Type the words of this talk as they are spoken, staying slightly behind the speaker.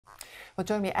Well,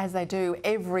 join me as they do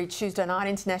every Tuesday night.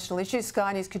 International Issues.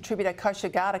 Sky News contributor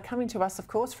Kosha Garda coming to us, of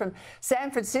course, from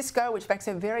San Francisco, which makes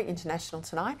her very international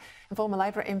tonight, and former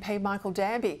Labor MP Michael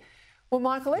Danby. Well,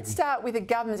 Michael, let's start with the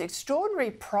government's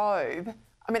extraordinary probe.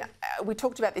 I mean, we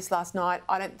talked about this last night.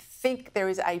 I don't think there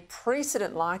is a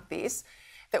precedent like this,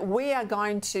 that we are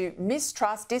going to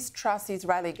distrust the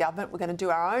Israeli government. We're going to do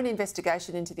our own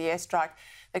investigation into the airstrike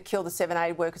that killed the 7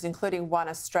 aid workers, including one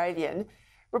Australian.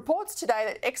 Reports today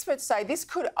that experts say this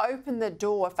could open the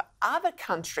door for other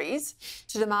countries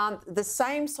to demand the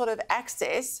same sort of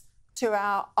access to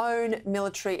our own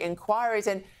military inquiries.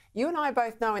 And you and I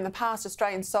both know in the past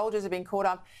Australian soldiers have been caught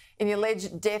up in the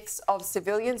alleged deaths of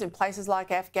civilians in places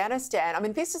like Afghanistan. I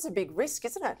mean, this is a big risk,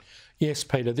 isn't it? Yes,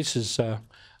 Peter. This is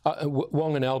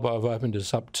Wong and Albo have opened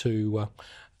us up to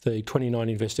the 29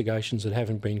 investigations that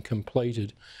haven't been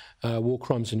completed, war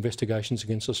crimes investigations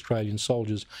against Australian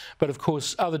soldiers. But of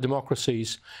course, other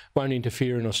democracies won't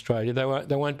interfere in Australia.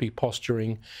 They won't be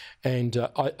posturing, and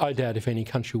I doubt if any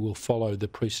country will follow the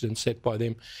precedent set by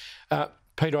them.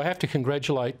 Peter, I have to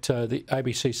congratulate the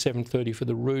ABC 7:30 for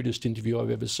the rudest interview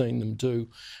I've ever seen them do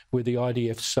with the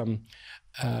IDF's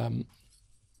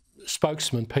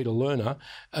spokesman, Peter Lerner,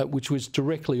 which was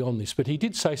directly on this. But he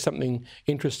did say something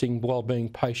interesting while being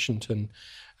patient and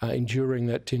enduring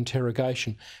that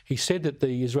interrogation. He said that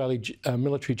the Israeli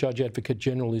military judge advocate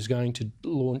general is going to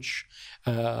launch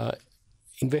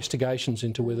investigations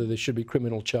into whether there should be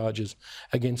criminal charges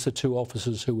against the 2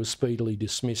 officers who were speedily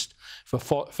dismissed for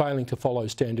failing to follow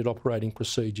standard operating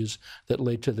procedures that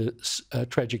led to the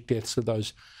tragic deaths of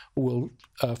those World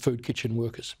Food Kitchen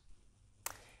workers.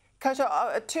 Kosha,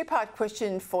 a 2-part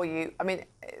question for you. I mean,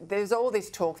 there's all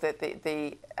this talk that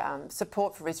the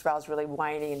support for Israel is really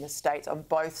waning in the States on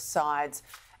both sides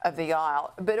of the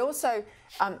aisle. But also,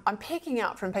 I'm picking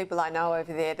up from people I know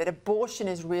over there that abortion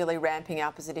is really ramping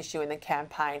up as an issue in the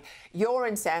campaign. You're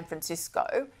in San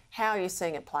Francisco. How are you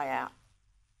seeing it play out?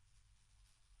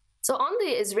 So on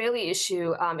the Israeli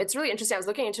issue, it's really interesting. I was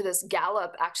looking into this.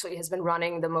 Gallup actually has been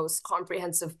running the most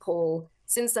comprehensive poll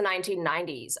since the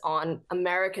 1990s on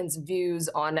Americans' views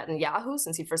on Netanyahu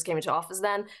since he first came into office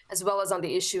then, as well as on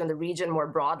the issue in the region more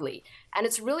broadly. And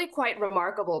it's really quite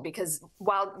remarkable because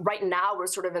while right now we're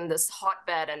sort of in this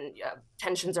hotbed and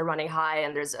tensions are running high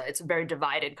and it's a very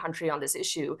divided country on this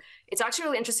issue, it's actually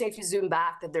really interesting if you zoom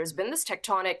back that there's been this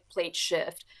tectonic plate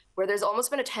shift where there's almost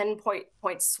been a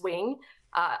 10-point swing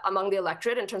among the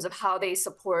electorate in terms of how they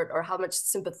support or how much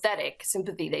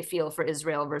sympathy they feel for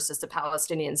Israel versus the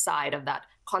Palestinian side of that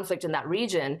conflict in that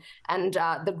region. And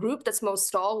the group that's most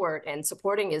stalwart in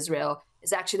supporting Israel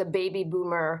is actually the baby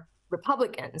boomer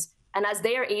Republicans. And as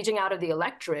they are aging out of the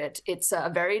electorate, it's a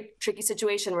very tricky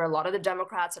situation where a lot of the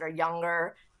Democrats that are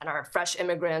younger and are fresh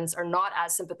immigrants are not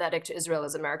as sympathetic to Israel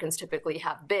as Americans typically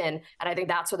have been. And I think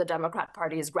that's what the Democrat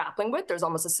Party is grappling with. There's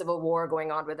almost a civil war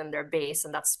going on within their base,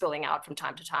 and that's spilling out from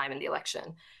time to time in the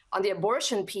election. On the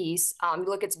abortion piece,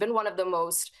 look, it's been one of the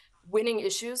most winning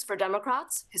issues for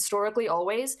Democrats, historically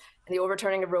always. And the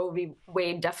overturning of Roe v.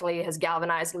 Wade definitely has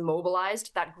galvanized and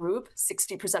mobilized that group.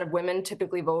 60% of women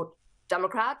typically vote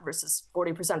Democrat versus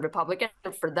 40% Republican.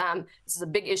 For them, this is a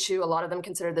big issue. A lot of them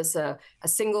consider this a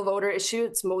single voter issue.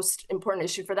 It's the most important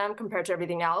issue for them compared to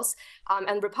everything else.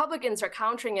 And Republicans are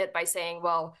countering it by saying,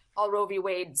 well, all Roe v.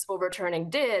 Wade's overturning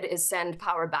did is send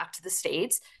power back to the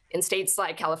states. In states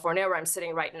like California, where I'm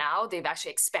sitting right now, they've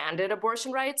actually expanded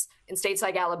abortion rights. In states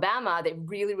like Alabama, they've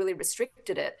really, really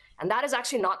restricted it. And that is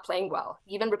actually not playing well.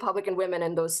 Even Republican women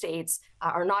in those states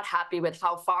are not happy with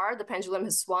how far the pendulum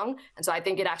has swung. And so I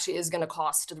think it actually is going to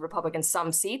cost the Republicans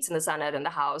some seats in the Senate and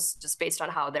the House, just based on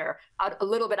how they're a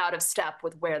little bit out of step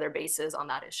with where their base is on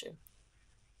that issue.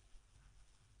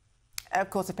 Of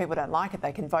course, if people don't like it,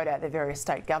 they can vote out their various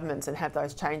state governments and have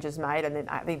those changes made. And then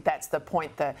I think that's the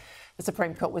point that the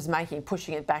Supreme Court was making,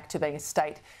 pushing it back to being a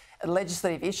state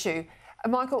legislative issue.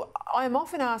 Michael, I am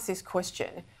often asked this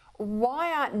question: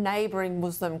 why aren't neighbouring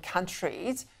Muslim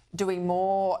countries doing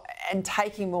more and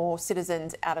taking more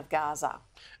citizens out of Gaza?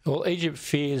 Well, Egypt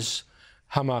fears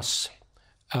Hamas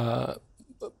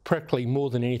practically more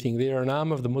than anything. They're an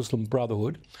arm of the Muslim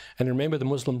Brotherhood, and remember, the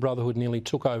Muslim Brotherhood nearly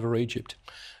took over Egypt.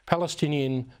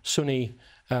 Palestinian Sunni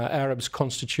Arabs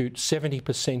constitute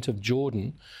 70% of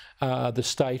Jordan, the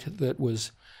state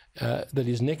that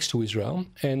is next to Israel,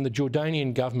 and the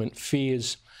Jordanian government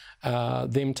fears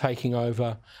them taking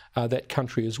over that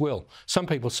country as well. Some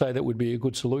people say that would be a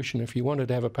good solution. If you wanted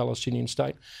to have a Palestinian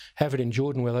state, have it in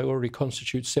Jordan, where they already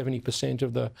constitute 70%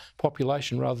 of the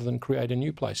population, rather than create a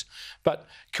new place. But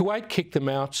Kuwait kicked them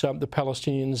out, the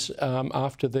Palestinians,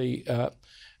 after the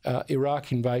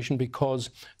Iraq invasion because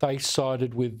they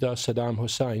sided with Saddam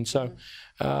Hussein. So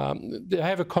they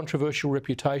have a controversial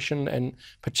reputation, and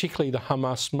particularly the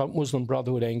Hamas Muslim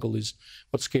Brotherhood angle is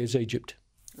what scares Egypt.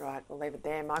 Right, we'll leave it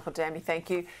there. Michael Danby, thank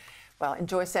you. Well,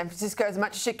 enjoy San Francisco as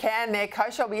much as you can there,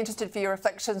 Coach. I'll be interested for your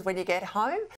reflections when you get home.